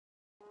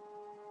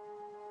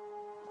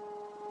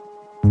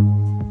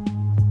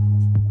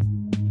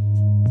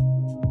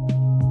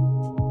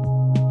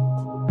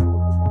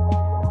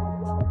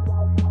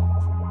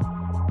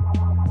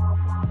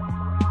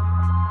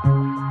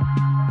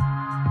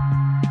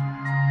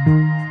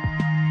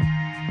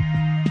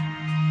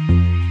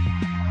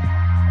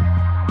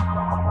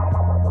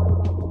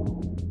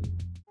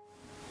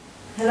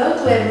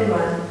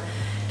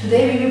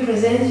Today we will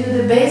present you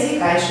the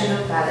basic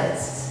eyeshadow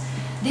palettes.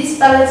 These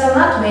palettes are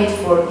not made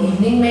for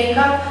evening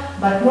makeup,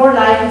 but more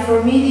likely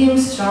for medium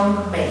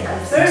strong makeup.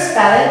 The first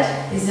palette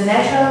is the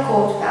Natural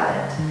Coat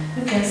palette.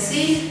 You can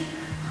see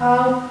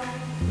how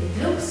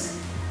it looks.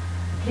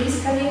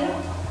 Please,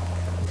 Karina.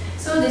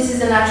 So this is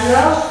the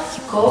Natural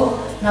Coat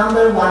No.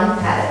 1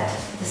 palette.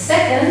 The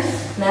second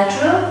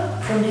natural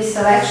from this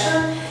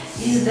selection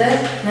is the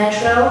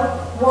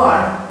Natural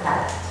Warm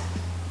palette.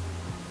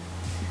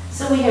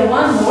 So we have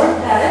one more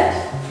palette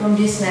from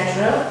this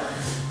natural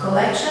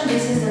collection.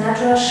 This is the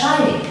Natural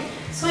Shining.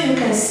 So you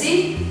can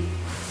see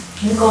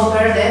and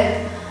compare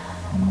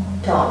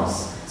the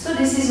tones. So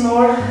this is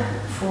more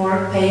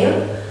for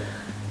pale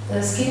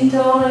skin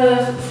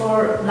tone,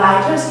 for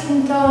lighter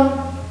skin tone.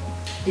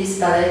 This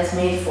palette is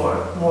made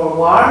for more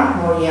warm,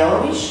 more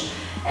yellowish,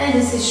 and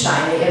this is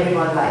shiny.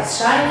 Everyone likes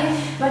shiny,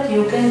 but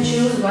you can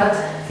choose what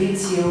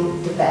fits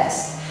you the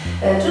best.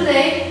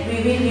 Today we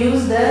will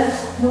use the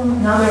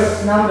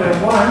number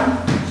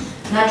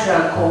 1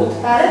 Natural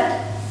Coat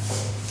palette.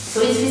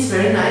 So it fits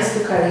very nice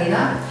to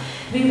Karina.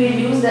 We will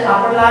use the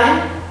upper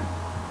line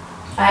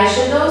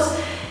eyeshadows.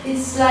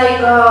 It's like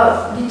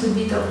a little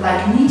bit of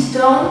like mid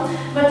tone,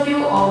 but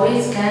you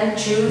always can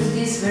choose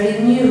these very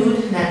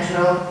nude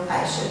natural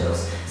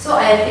eyeshadows. So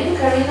I think,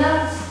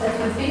 Karina, what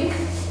do you think?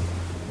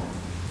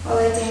 Well,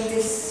 I think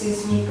this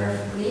suits me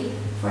perfectly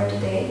for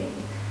today.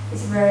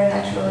 It's a very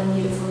natural and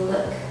beautiful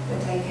look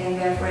that I can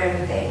wear for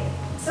every day.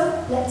 So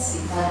let's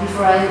see.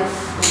 Before I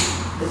put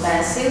the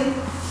pencil,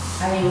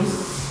 I use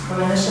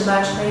from EMESE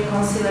BACKAI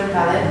concealer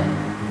palette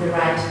the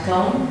right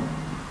tone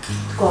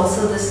to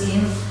conceal the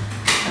skin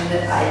and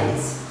the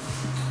eyelids.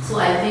 So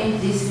I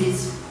think this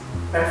fits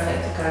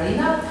perfect,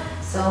 Karina.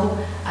 So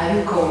I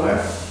will cover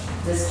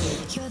the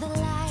skin. You're the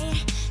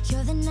light,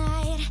 you're the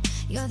night,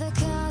 you're the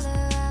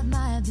color of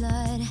my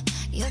blood.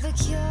 You're the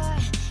cure,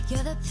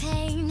 you're the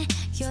pain,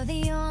 you're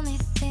the only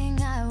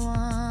thing I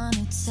want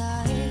to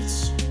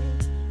touch.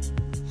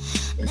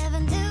 Never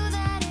knew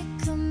that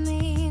it could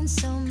mean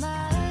so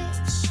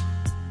much,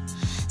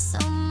 so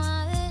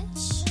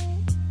much.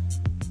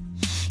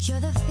 You're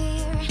the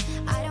fear,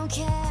 I don't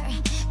care,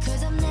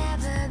 'cause I've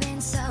never been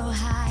so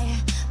high.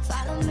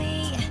 Follow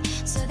me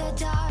to the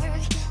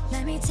dark,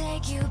 let me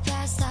take you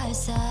past our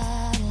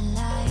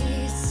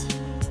satellites.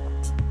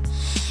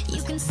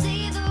 You can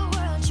see the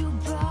world you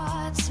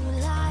brought to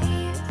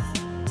life,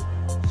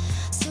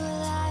 to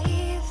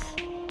life.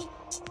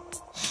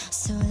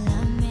 So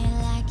love me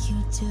like you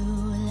do,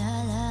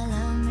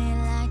 love me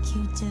like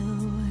you do.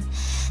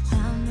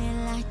 Love me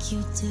like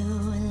you do,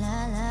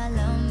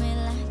 love me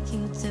like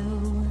you do.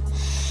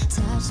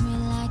 Touch me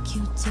like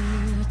you do,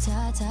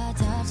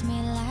 touch me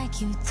like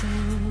you do.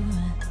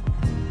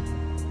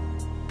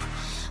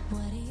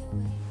 What do you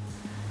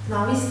wait?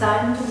 Now it's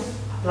time to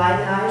apply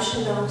the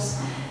eyeshadows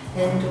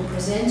and to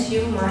present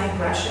you my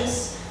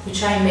brushes,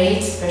 which I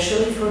made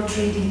specially for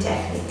 3D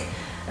technique.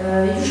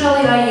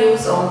 Usually I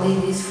use only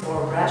these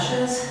 4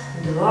 brushes,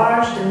 the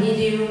large, the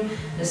medium,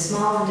 the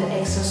small and the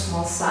extra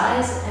small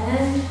size,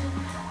 and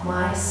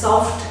my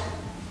soft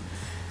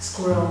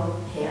squirrel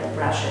hair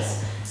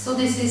brushes. So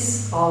this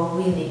is all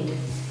we need.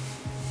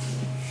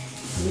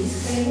 Please,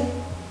 Karina.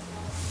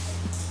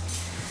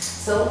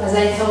 So as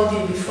I told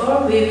you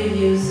before, we will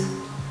use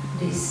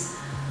this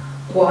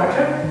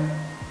water.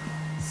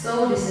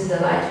 So this is the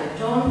lighter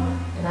tone,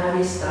 and I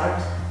will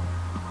start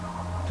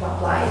to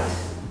apply it.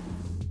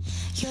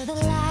 You're the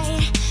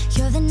light,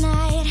 you're the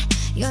night,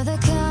 you're the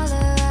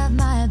color of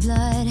my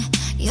blood.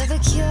 You're the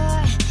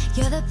cure,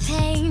 you're the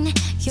pain,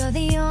 you're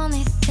the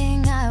only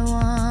thing I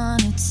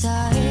want to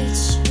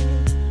touch.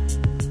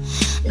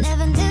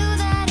 Never knew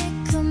that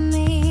it could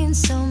mean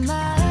so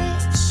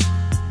much,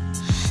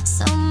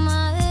 so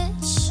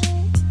much.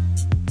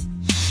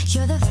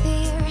 You're the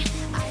fear.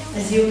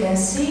 As you can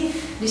see,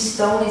 this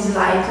tone is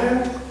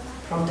lighter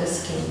from the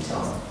skin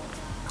tone.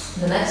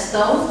 The next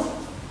tone,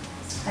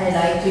 I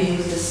like to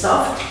use the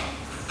soft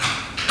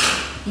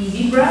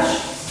EV brush.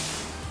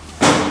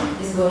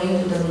 It's going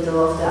to the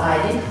middle of the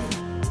eyelid.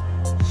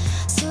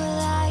 So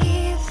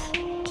alive,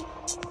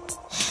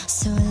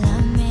 so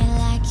love me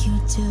like you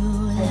do.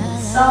 And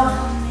it's soft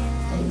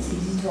and it's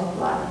easy to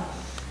apply.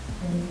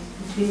 And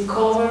it will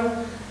cover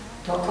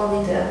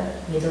totally the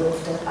middle of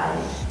the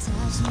eyelid.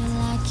 Touch me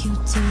like you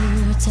do,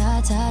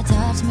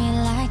 touch me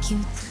like you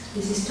do.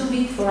 This is too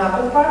big for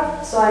upper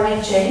part, so I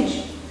will change.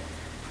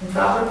 And for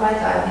upper part,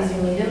 I will use a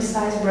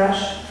medium-sized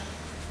brush.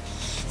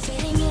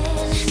 Fading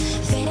in,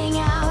 fading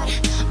out,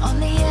 on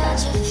the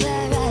edge of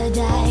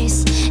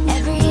paradise.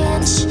 Every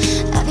inch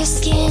of your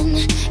skin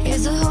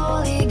is a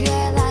holy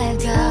grail I've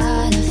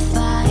gotta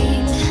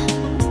find.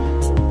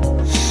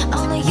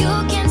 Only you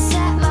can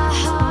set my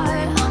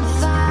heart on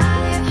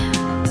fire,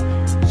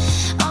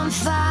 on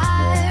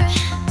fire.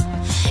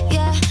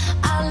 Yeah,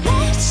 I'll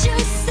let you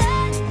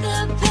set the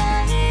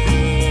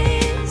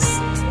pace,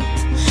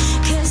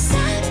 'cause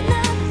I'm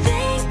not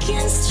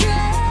thinking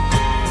straight.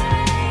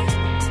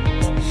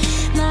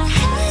 My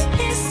head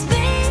is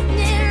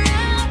spinning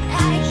round,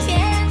 I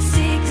can't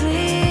see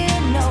clear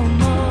no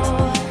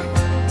more.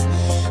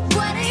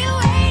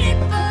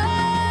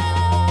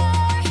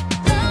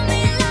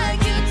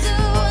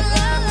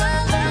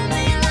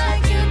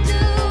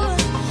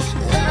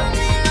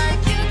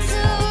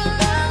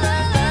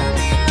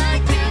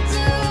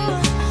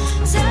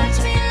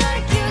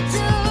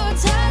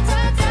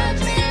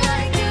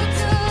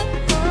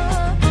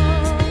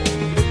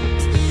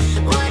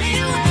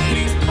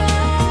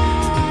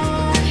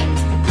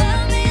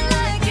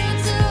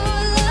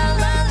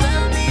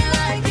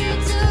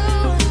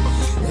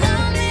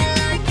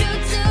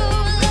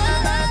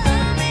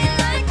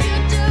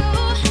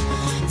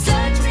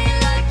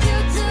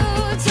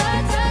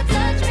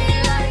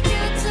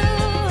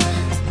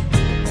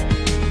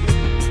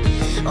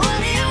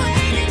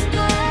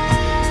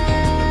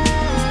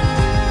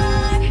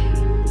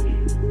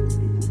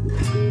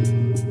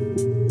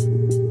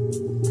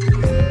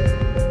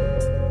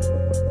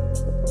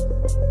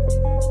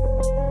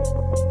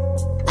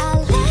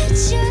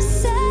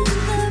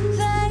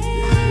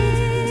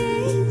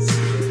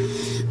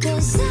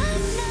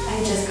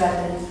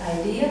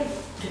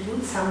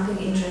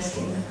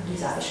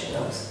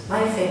 rose,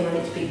 my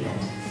favorite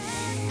pigment.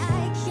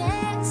 I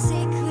can't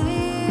see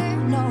clear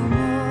no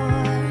more.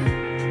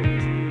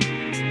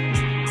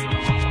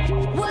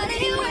 What are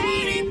you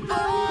waiting for?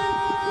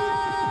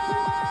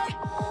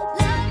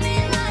 Love me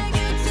like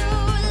you do,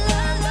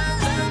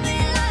 love me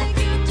like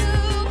you do.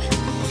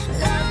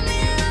 Love me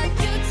like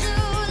you do,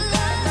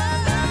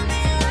 love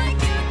me like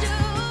you do.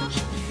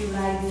 If you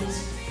like this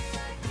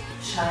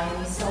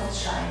shiny, soft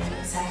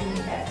shiny, satiny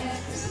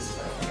effect, this is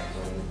perfect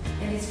for you.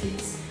 And it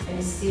fits and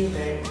it's still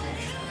very natural.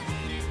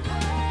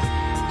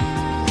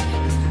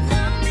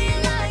 Love me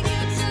like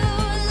you do,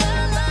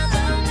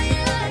 love me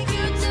like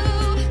you do.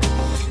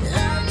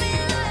 Love me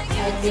like you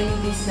do. I think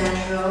this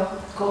natural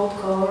cold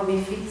color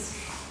befits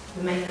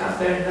the makeup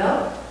very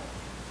well.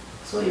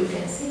 So you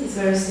can see it's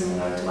very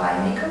similar to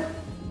eye makeup.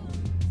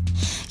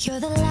 You're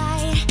the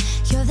light,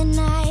 you're the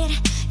night,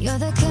 you're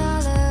the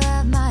color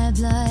of my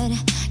blood.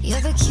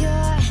 You're the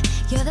cure,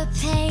 you're the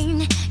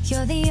pain,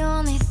 you're the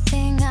only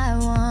thing I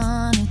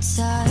wanna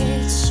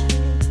touch.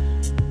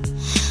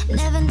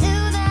 Never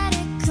knew that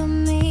it could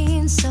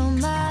mean so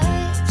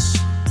much,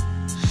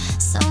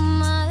 so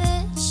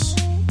much.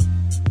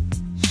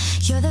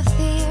 You're the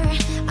fear,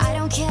 I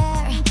don't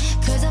care,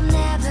 'cause I've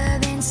never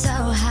been so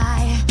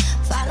high.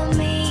 Follow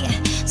me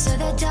to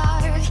the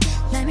dark,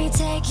 let me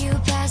take you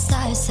past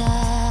our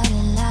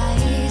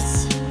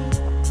satellites.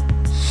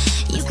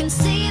 You can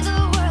see the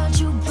world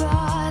you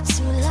brought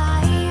to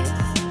life.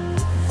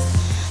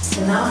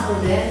 So now for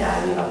that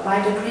I will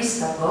apply the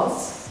crystal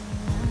gloss.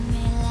 Love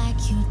me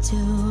like you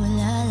do,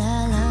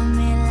 love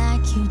me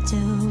like you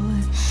do.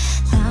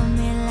 Love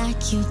me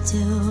like you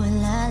do,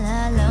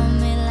 love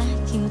me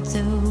like you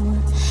do.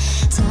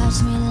 Touch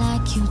me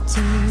like you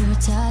do,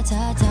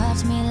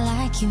 touch me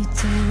like you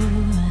do.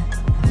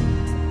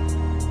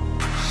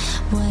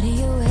 What are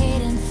you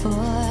waiting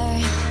for?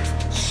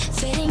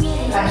 Fitting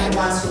in. I have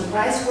one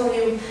surprise for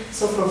you.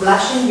 So for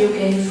blushing you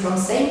can use from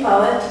same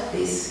palette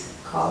this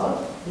color,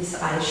 this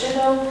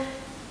eyeshadow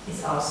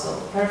is also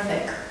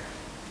perfect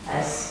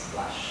as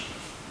blush.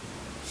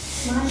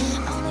 Smile.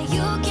 Only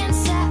you can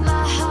set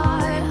my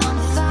heart on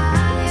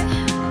fire,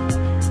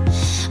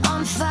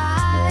 on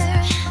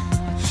fire.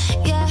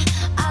 Yeah,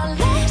 I'll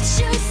let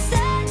you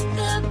set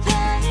the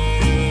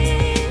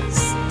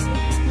pace.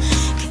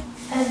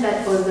 And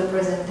that was the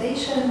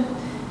presentation,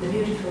 the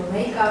beautiful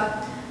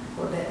makeup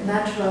for the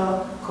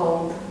natural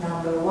cold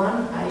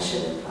No.1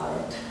 eyeshadow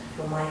palette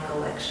from my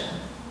collection.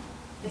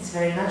 It's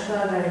very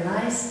natural, very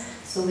nice,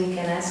 so we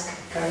can ask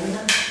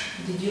Karina,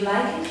 did you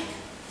like it?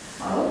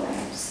 Oh, I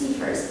have to see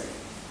first.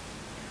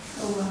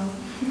 Oh wow.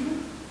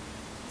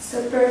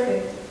 So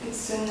perfect. It's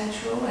so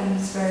natural and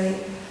it's very,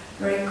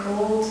 very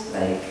cold,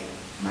 like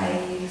my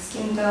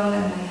skin tone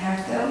and my hair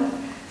tone.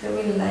 I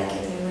really like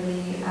it. I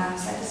really am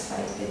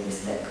satisfied with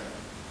this look.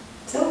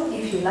 So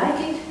if you like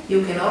it,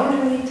 you can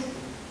order it.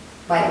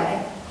 Bye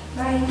bye.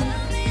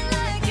 Bye.